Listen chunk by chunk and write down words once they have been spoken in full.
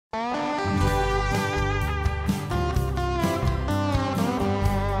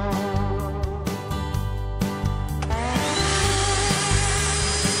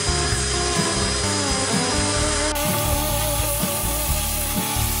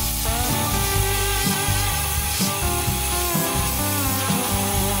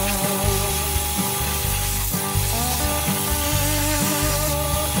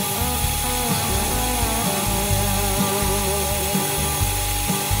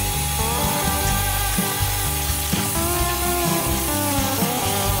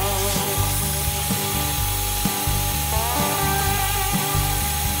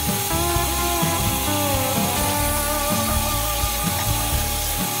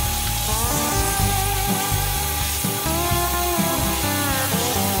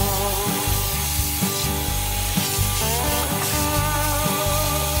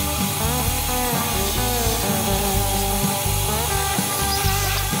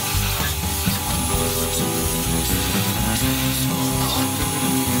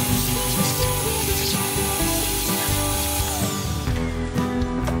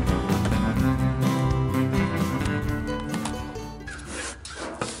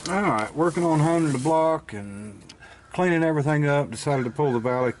Alright, working on honing the block and cleaning everything up. Decided to pull the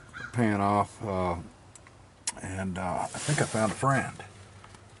valley pan off, and I think I found a friend.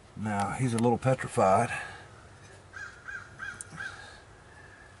 Now he's a little petrified.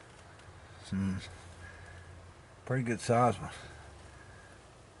 Some pretty good size one.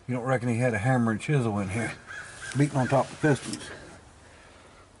 You don't reckon he had a hammer and chisel in here beating on top of the pistons?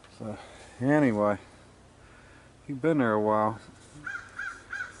 So anyway, he's been there a while.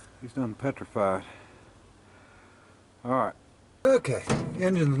 He's done petrified. Alright. Okay,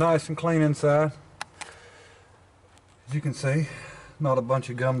 engine's nice and clean inside. As you can see, not a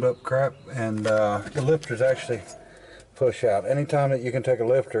bunch of gummed up crap, and the lifters actually push out. Anytime that you can take a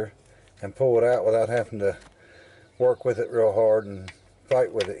lifter and pull it out without having to work with it real hard and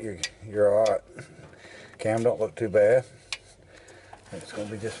fight with it, you're alright. Cam don't look too bad. It's going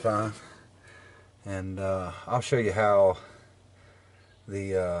to be just fine. And I'll show you how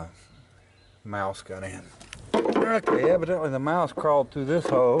the mouse got in. Okay, evidently the mouse crawled through this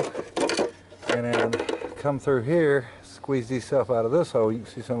hole and then come through here, squeezed himself out of this hole. You can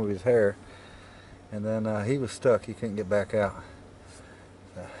see some of his hair, and then he was stuck. He couldn't get back out.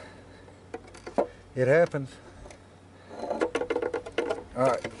 It happens.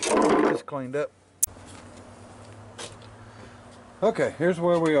 Alright, get this cleaned up. Okay, here's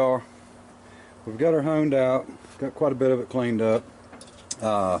where we are. We've got her honed out, got quite a bit of it cleaned up.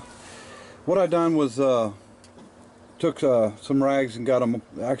 What I done was took some rags and got them,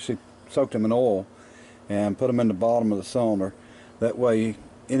 actually soaked them in oil and put them in the bottom of the cylinder. That way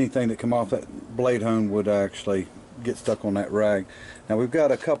anything that come off that blade hone would actually get stuck on that rag. Now we've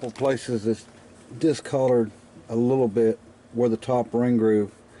got a couple places that's discolored a little bit where the top ring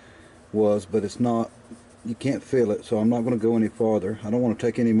groove was, but it's not, you can't feel it, so I'm not going to go any farther. I don't want to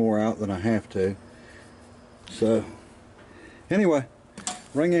take any more out than I have to. So anyway,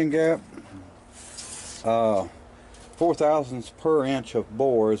 ring in gap, 4 thousandths per inch of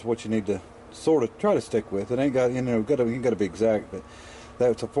bore is what you need to sort of try to stick with. It ain't got, you got to be exact, but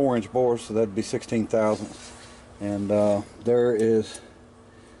that's a 4-inch bore, so that'd be 16 thousandths. And there is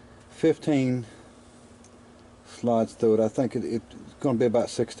 15 slides through it. I think it's going to be about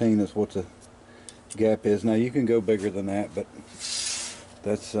 16 is what the gap is. Now you can go bigger than that, but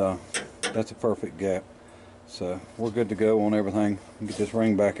that's a perfect gap. So we're good to go on everything. Get this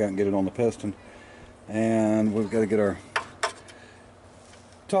ring back out and get it on the piston. And we've got to get our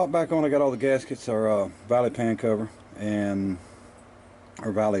top back on. I got all the gaskets, our valley pan cover, and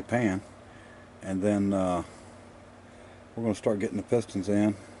our valley pan. And then we're going to start getting the pistons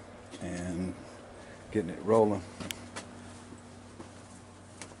in and getting it rolling.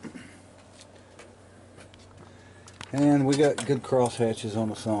 And we got good cross hatches on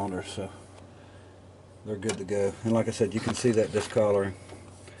the cylinder, so they're good to go. And like I said, you can see that discoloring.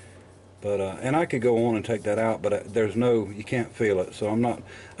 But and I could go on and take that out, but there's no, you can't feel it. So I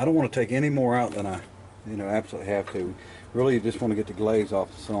don't want to take any more out than I, absolutely have to. Really, you just want to get the glaze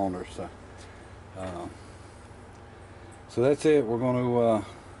off the cylinder. So that's it. We're going to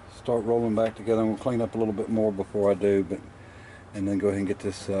start rolling back together, and we'll clean up a little bit more before I do, and then go ahead and get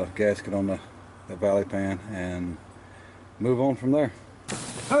this gasket on the valley pan and move on from there.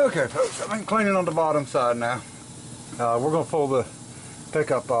 Okay, folks, I've been cleaning on the bottom side now. We're going to pull the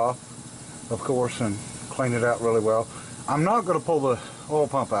pickup off, of course, and clean it out really well. I'm not going to pull the oil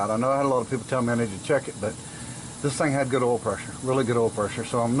pump out. I know I had a lot of people tell me I need to check it, but this thing had good oil pressure, really good oil pressure,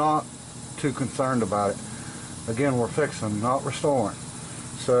 so I'm not too concerned about it. Again, we're fixing, not restoring.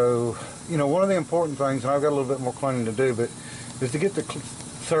 So, one of the important things, and I've got a little bit more cleaning to do, but is to get the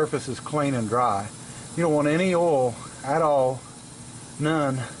surfaces clean and dry. You don't want any oil at all,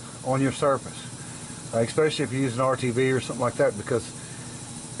 none, on your surface, especially if you use an RTV or something like that, because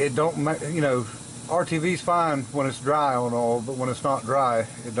it don't, RTV's fine when it's dry on oil, but when it's not dry,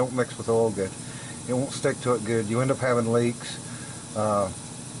 it don't mix with oil good. It won't stick to it good. You end up having leaks.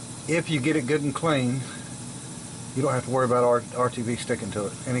 If you get it good and clean, you don't have to worry about RTV sticking to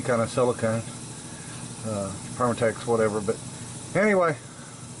it. Any kind of silicone, Permatex, whatever. But anyway,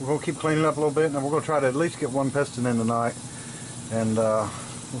 we're going to keep cleaning up a little bit, and we're going to try to at least get one piston in tonight, and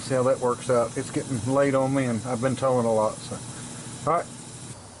we'll see how that works out. It's getting late on me, and I've been towing a lot. So, all right.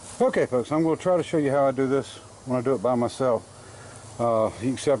 Okay, folks, I'm going to try to show you how I do this when I do it by myself. You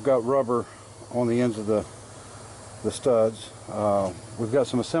can see I've got rubber on the ends of the studs. We've got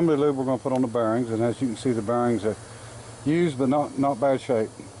some assembly lube we're going to put on the bearings, and as you can see, the bearings are used but not bad shape.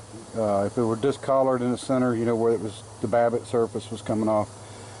 If it were discolored in the center, where it was, the babbitt surface was coming off,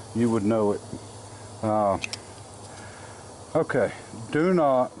 you would know it. Okay, do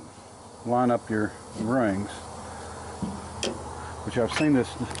not line up your rings which I've seen this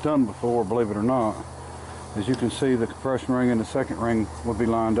done before, believe it or not. As you can see, the compression ring and the second ring will be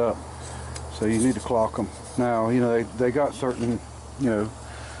lined up. So you need to clock them. Now, you know, they got certain, you know,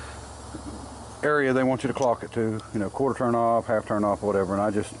 area they want you to clock it to, you know, quarter turn off, half turn off, whatever. And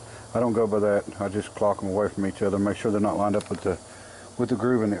I don't go by that. I just clock them away from each other, make sure they're not lined up with the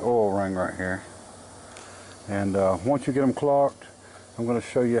groove in the oil ring right here. And once you get them clocked, I'm going to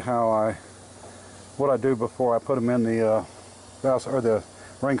show you what I do before I put them in the valve or the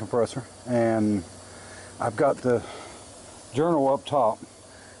ring compressor. And I've got the journal up top,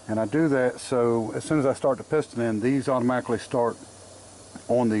 and I do that so as soon as I start the piston in, these automatically start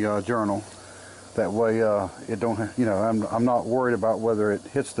on the journal. That way it don't, you know, I'm not worried about whether it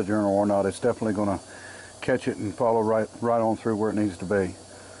hits the journal or not. It's definitely going to catch it and follow right on through where it needs to be.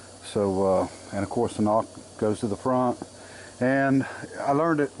 So and of course the knock goes to the front. And I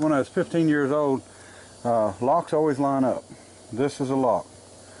learned it when I was 15 years old. Locks always line up. This is a lock.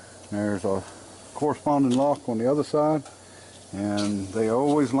 There's a corresponding lock on the other side, and they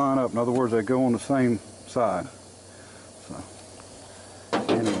always line up. In other words, they go on the same side. So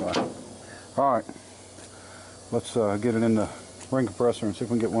anyway, all right, let's get it in the ring compressor and see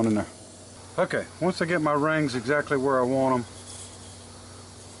if we can get one in there. Okay, once I get my rings exactly where I want them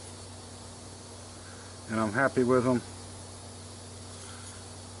and I'm happy with them,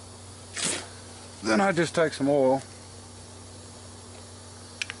 then I just take some oil.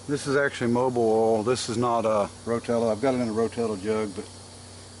 This is actually mobile oil. This is not a Rotella. I've got it in a Rotella jug, but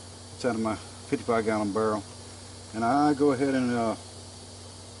it's out of my 55-gallon barrel. And I go ahead and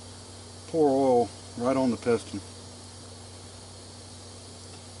pour oil right on the piston.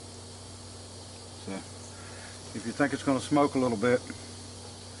 So if you think it's going to smoke a little bit,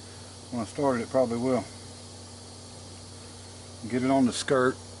 when I start it probably will. Get it on the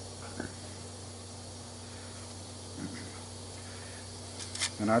skirt.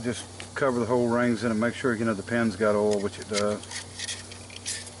 And I just cover the whole rings in and make sure, you know, the pin's got oil, which it does.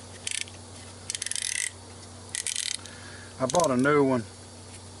 I bought a new one.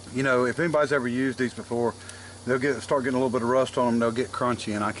 You know, if anybody's ever used these before, they'll start getting a little bit of rust on them. They'll get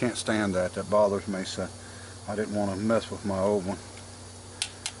crunchy, and I can't stand that. That bothers me, so I didn't want to mess with my old one.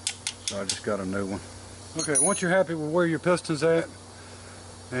 So I just got a new one. Okay, once you're happy with where your piston's at,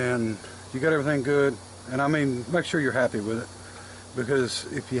 and you got everything good, and I mean, make sure you're happy with it. Because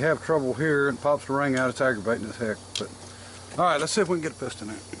if you have trouble here and pops the ring out, it's aggravating as heck. But all right, let's see if we can get a piston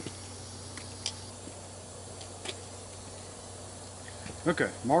in. Okay,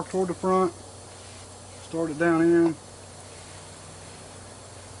 mark toward the front. Start it down in. It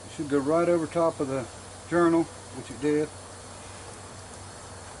should go right over top of the journal, which it did.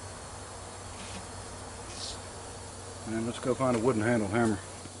 And then let's go find a wooden handle hammer.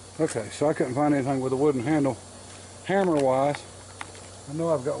 Okay, so I couldn't find anything with a wooden handle hammer-wise. I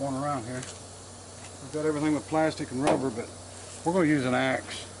know I've got one around here. I've got everything with plastic and rubber, but we're going to use an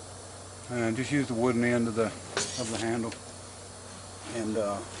axe and just use the wooden end of the handle. And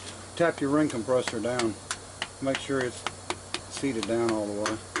tap your ring compressor down. Make sure it's seated down all the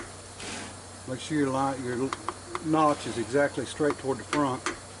way. Make sure your notch is exactly straight toward the front,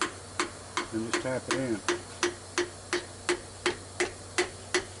 and just tap it in.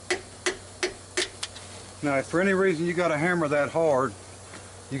 Now, if for any reason you got to hammer that hard,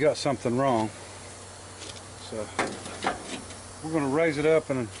 you got something wrong. So we're going to raise it up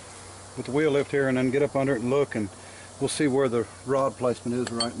and with the wheel lift here, and then get up under it and look, and we'll see where the rod placement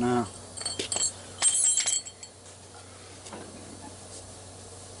is right now.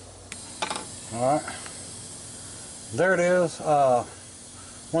 All right, there it is.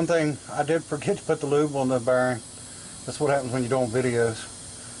 One thing, I did forget to put the lube on the bearing. That's what happens when you're doing videos.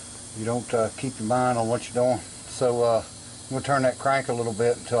 You don't keep your mind on what you're doing. So I'm going to turn that crank a little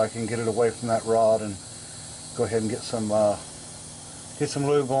bit until I can get it away from that rod, and go ahead and get some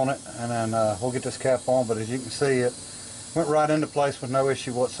lube on it, and then we'll get this cap on. But as you can see, it went right into place with no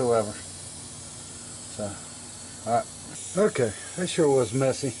issue whatsoever. So, alright. Okay, that sure was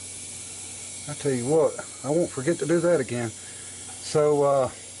messy. I tell you what, I won't forget to do that again. So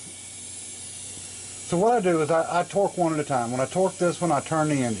what I do is I torque one at a time. When I torque this one, I turn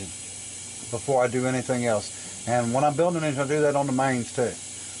the engine before I do anything else. And when I'm building an engine, I do that on the mains too.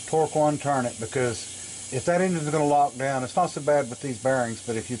 Torque one, turn it, because if that engine is going to lock down, it's not so bad with these bearings,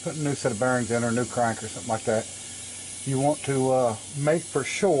 but if you put a new set of bearings in, or a new crank or something like that, you want to make for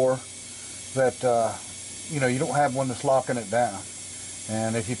sure that you know, you don't have one that's locking it down.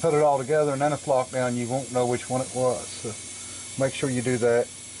 And if you put it all together and then it's locked down, you won't know which one it was. So make sure you do that.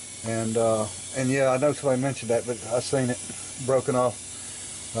 And yeah, I know somebody mentioned that, but I seen it broken off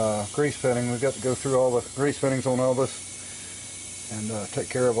grease fitting. We've got to go through all the grease fittings on all this and take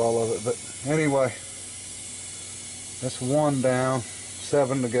care of all of it. But anyway, that's one down,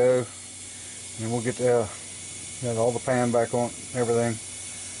 7 to go, and we'll get all the pan back on, everything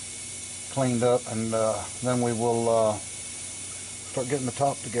cleaned up, and then we will start getting the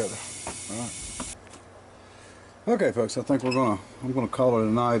top together. All right. Okay, folks, I think I'm gonna call it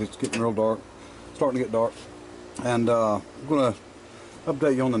a night. It's getting real dark, starting to get dark, and I'm gonna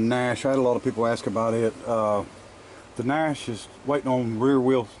update you on the Nash. I had a lot of people ask about it. The Nash is waiting on rear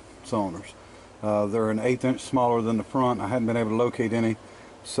wheel cylinders. They're an 1/8 inch smaller than the front. I hadn't been able to locate any,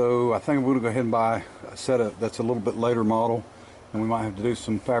 so I think I'm going to go ahead and buy a set that's a little bit later model, and we might have to do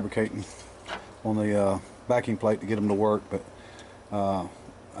some fabricating on the backing plate to get them to work. But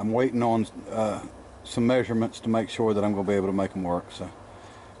I'm waiting on some measurements to make sure that I'm going to be able to make them work. So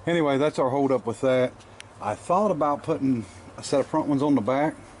anyway, that's our hold up with that. I thought about putting a set of front ones on the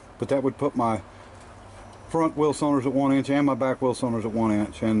back, but that would put my front wheel cylinders at 1 inch and my back wheel cylinders at 1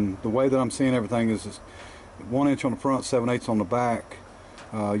 inch, and the way that I'm seeing everything is 1 inch on the front, 7/8 on the back.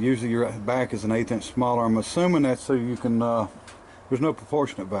 Usually your back is an 1/8 inch smaller. I'm assuming that's so you can there's no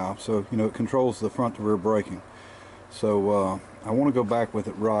proportionate valve, so it controls the front to rear braking. So I want to go back with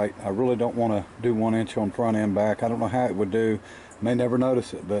it right. I really don't want to do 1 inch on front and back. I don't know how it would do. May never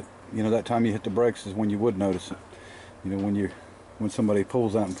notice it, but that time you hit the brakes is when you would notice it. When somebody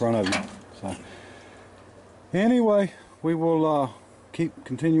pulls out in front of you. So anyway, we will keep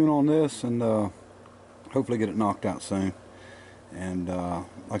continuing on this, and hopefully get it knocked out soon. And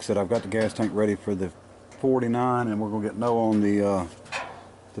like I said, I've got the gas tank ready for the 49, and we're gonna get no on the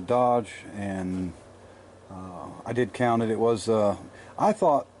Dodge. And I did count it. It was I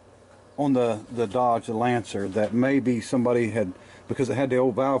thought on the Dodge, the Lancer, that maybe somebody had, because it had the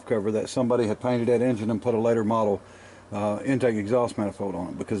old valve cover, that somebody had painted that engine and put a later model intake exhaust manifold on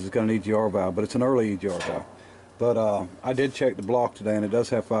it, because it's got an EGR valve, but it's an early EGR valve. But I did check the block today, and it does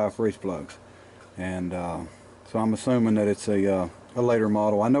have 5 freeze plugs, and so I'm assuming that it's a later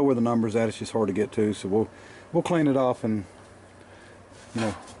model. I know where the number's at. It's just hard to get to, so we'll clean it off and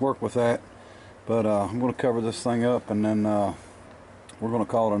work with that. But I'm going to cover this thing up, and then we're going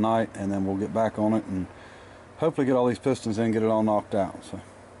to call it a night, and then we'll get back on it and hopefully get all these pistons in, get it all knocked out. So,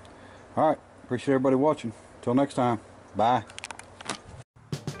 all right, appreciate everybody watching. Till next time, bye.